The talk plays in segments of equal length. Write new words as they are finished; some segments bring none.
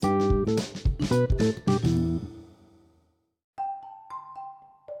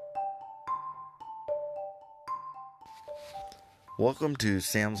Welcome to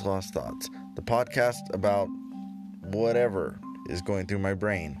Sam's Lost Thoughts, the podcast about whatever is going through my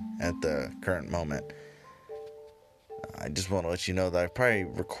brain at the current moment. I just want to let you know that I've probably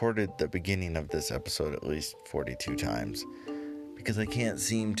recorded the beginning of this episode at least 42 times because I can't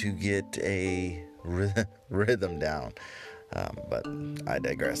seem to get a rhythm down, but I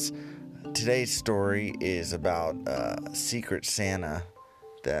digress. Today's story is about a Secret Santa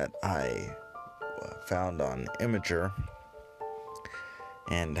that I found on Imgur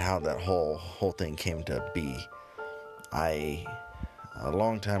and how that whole thing came to be. A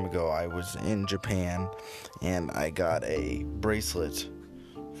long time ago, I was in Japan, and I got a bracelet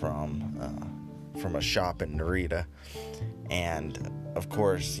from a shop in Narita. And of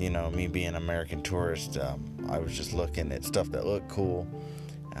course, you know, me being an American tourist, I was just looking at stuff that looked cool.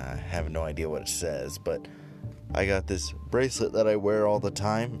 I have no idea what it says, but I got this bracelet that I wear all the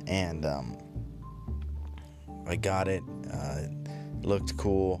time, and I got it. Looked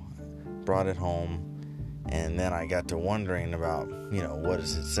cool. Brought it home. And then I got to wondering about, what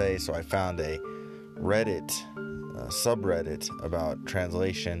does it say? So I found a subreddit about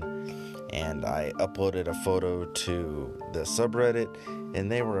translation, and I uploaded a photo to the subreddit,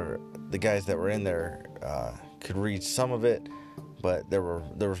 and the guys that were in there could read some of it, but there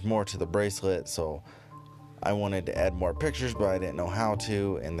was more to the bracelet, so I wanted to add more pictures, but I didn't know how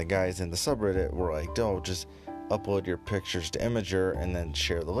to, and the guys in the subreddit were like, just upload your pictures to Imgur and then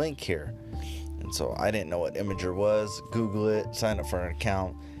share the link here. And so I didn't know what Imgur was. Google it, sign up for an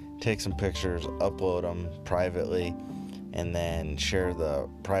account, take some pictures, upload them privately, and then share the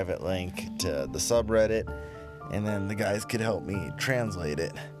private link to the subreddit, and then the guys could help me translate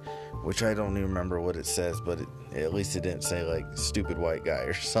it, which I don't even remember what it says, but at least it didn't say like stupid white guy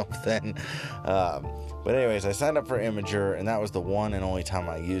or something. But anyways, I signed up for Imgur, and that was the one and only time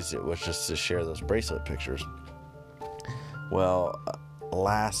I used it, was just to share those bracelet pictures. Well,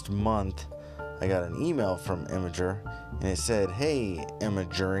 last month I got an email from Imgur, and it said, "Hey,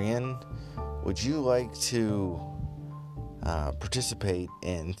 Imgurian, would you like to participate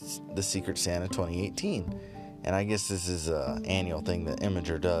in the Secret Santa 2018? And I guess this is an annual thing that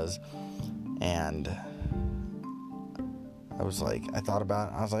Imgur does. And I thought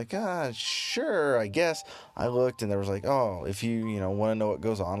about it. I was like, sure, I guess. I looked, and there was like, if you, want to know what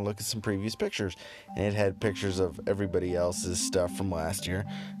goes on, look at some previous pictures. And it had pictures of everybody else's stuff from last year.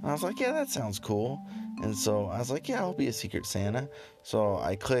 And I was like, yeah, that sounds cool. And so I was like, yeah, I'll be a Secret Santa. So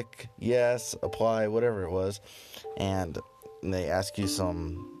I click yes, apply, whatever it was. And they ask you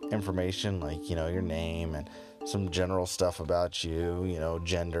some information, like, your name and some general stuff about you,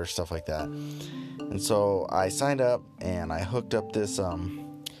 gender, stuff like that. And so I signed up, and I hooked up this, put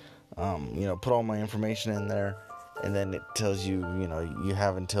all my information in there, and then it tells you, you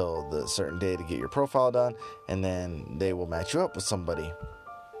have until the certain day to get your profile done, and then they will match you up with somebody.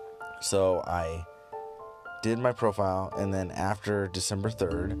 So I did my profile, and then after December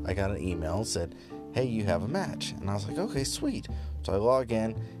 3rd, I got an email that said, "Hey, you have a match." And I was like, okay, sweet. So I log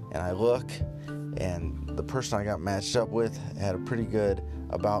in, and I look, and the person I got matched up with had a pretty good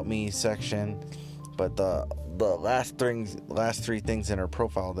about me section, but the last three things in her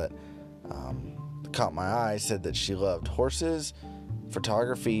profile that caught my eye said that she loved horses,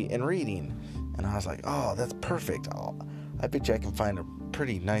 photography, and reading. And I was like, oh, that's perfect. I bet you I can find a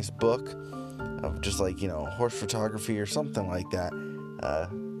pretty nice book of just like, horse photography or something like that.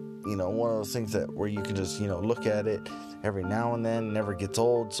 One of those things where you can just, look at it every now and then, never gets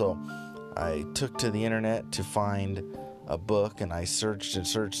old. So I took to the internet to find a book, and I searched and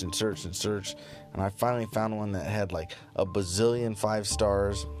searched and searched and searched, and I finally found one that had like a bazillion 5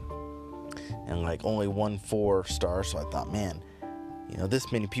 stars and like only 1 4-star. So I thought, man,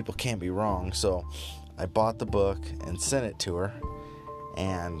 this many people can't be wrong. So I bought the book and sent it to her,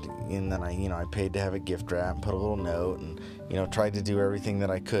 and then I paid to have it gift wrapped and put a little note, and tried to do everything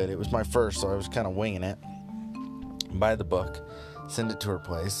that I could. It was my first, so I was kind of winging it. Buy the book, send it to her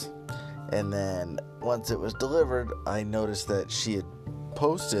place. And then once it was delivered, I noticed that she had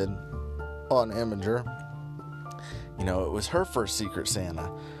posted on Imgur, it was her first Secret Santa,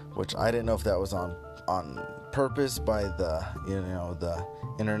 which I didn't know if that was on purpose by the, the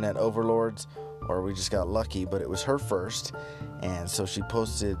internet overlords, or we just got lucky, but it was her first. And so she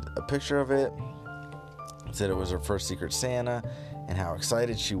posted a picture of it, said it was her first Secret Santa, and how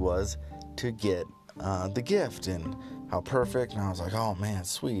excited she was to get the gift, and how perfect. And I was like, oh man,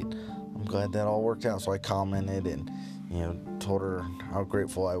 sweet. I'm glad that all worked out. So I commented and, told her how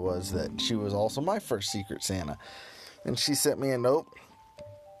grateful I was that she was also my first Secret Santa. And she sent me a note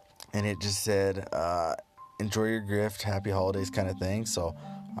and it just said, enjoy your gift, happy holidays kind of thing. So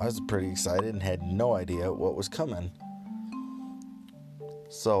I was pretty excited and had no idea what was coming.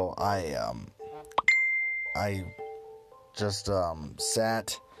 So I just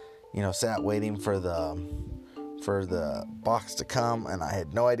sat waiting for the box to come, and I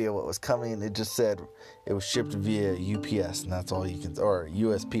had no idea what was coming. It just said it was shipped via UPS, and that's all you can, or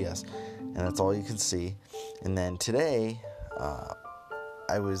USPS, and that's all you can see. And then today,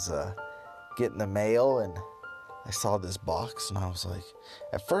 I was getting the mail, and I saw this box, and I was like,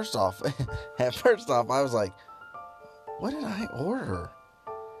 at first off, I was like, what did I order?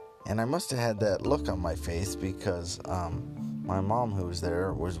 And I must have had that look on my face because my mom, who was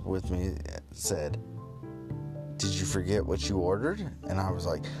there, was with me, said, did you forget what you ordered? And I was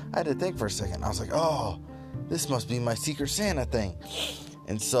like, I had to think for a second. I was like, oh, this must be my Secret Santa thing.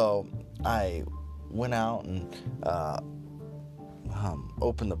 And so I went out and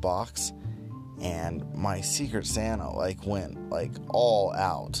opened the box, and my Secret Santa went all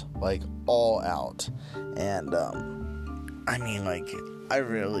out. And I mean, I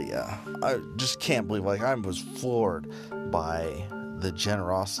really I just can't believe, I was floored by the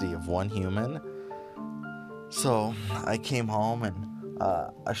generosity of one human. So I came home and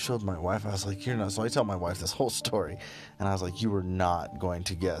I showed my wife. I was like, you're not. So I tell my wife this whole story, and I was like, you were not going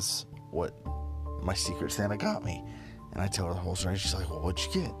to guess what my Secret Santa got me. And I tell her the whole story. She's like, well, what'd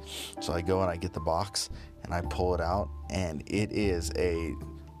you get? So I go and I get the box, and I pull it out, and it is a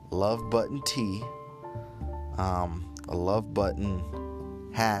Love Button tee, a Love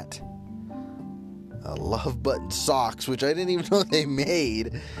Button hat, a Love Button socks, which I didn't even know they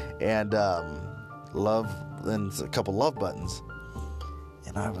made, and a couple love buttons.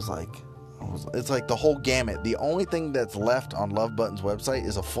 And I was like, it's like the whole gamut. The only thing that's left on Love Button's website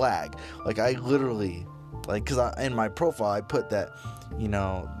is a flag. I literally, because in my profile I put that,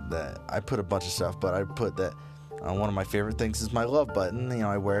 that I put a bunch of stuff, but I put that one of my favorite things is my love button.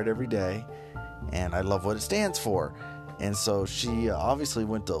 I wear it every day, and I love what it stands for. And so she obviously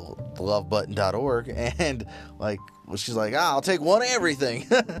went to lovebutton.org, and she's like, I'll take one of everything.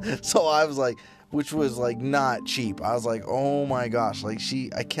 So I was like, which was not cheap. I was like, oh my gosh, I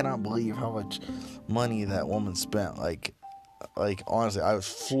cannot believe how much money that woman spent. Honestly, I was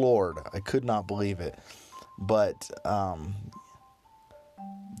floored. I could not believe it. But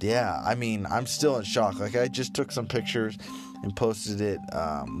yeah, I mean, I'm still in shock. I just took some pictures and posted it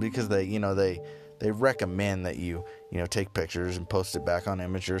because they recommend that you take pictures and post it back on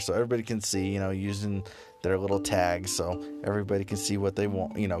Imgur so everybody can see, using their little tags so everybody can see what they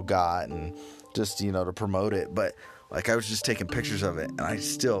want, got, and just, to promote it. But I was just taking pictures of it, and I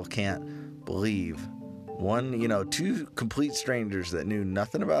still can't believe two complete strangers that knew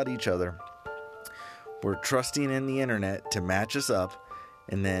nothing about each other were trusting in the internet to match us up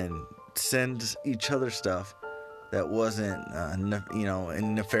and then send each other stuff that wasn't,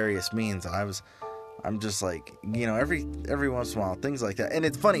 in nefarious means. And I'm just every once in a while, things like that. And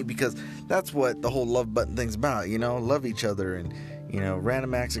it's funny because that's what the whole Love Button thing's about, love each other and,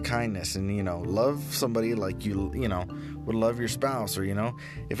 random acts of kindness and, love somebody like you would love your spouse, or,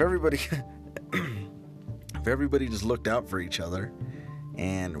 if everybody, if everybody just looked out for each other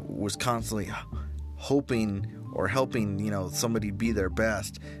and was constantly hoping or helping, somebody be their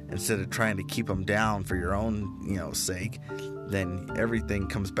best instead of trying to keep them down for your own, sake, then everything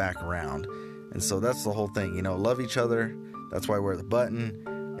comes back around. And so that's the whole thing, love each other. That's why I wear the button.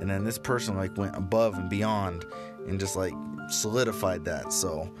 And then this person went above and beyond and just solidified that.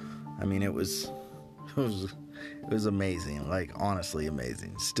 So, I mean, it was amazing, honestly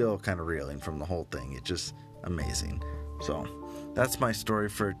amazing. Still kind of reeling from the whole thing. It's just amazing. So that's my story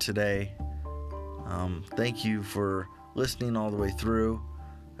for today. Thank you for listening all the way through.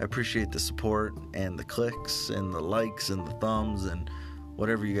 I appreciate the support and the clicks and the likes and the thumbs and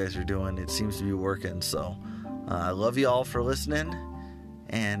whatever you guys are doing. It seems to be working. So I love you all for listening,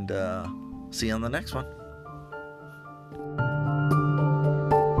 and see you on the next one.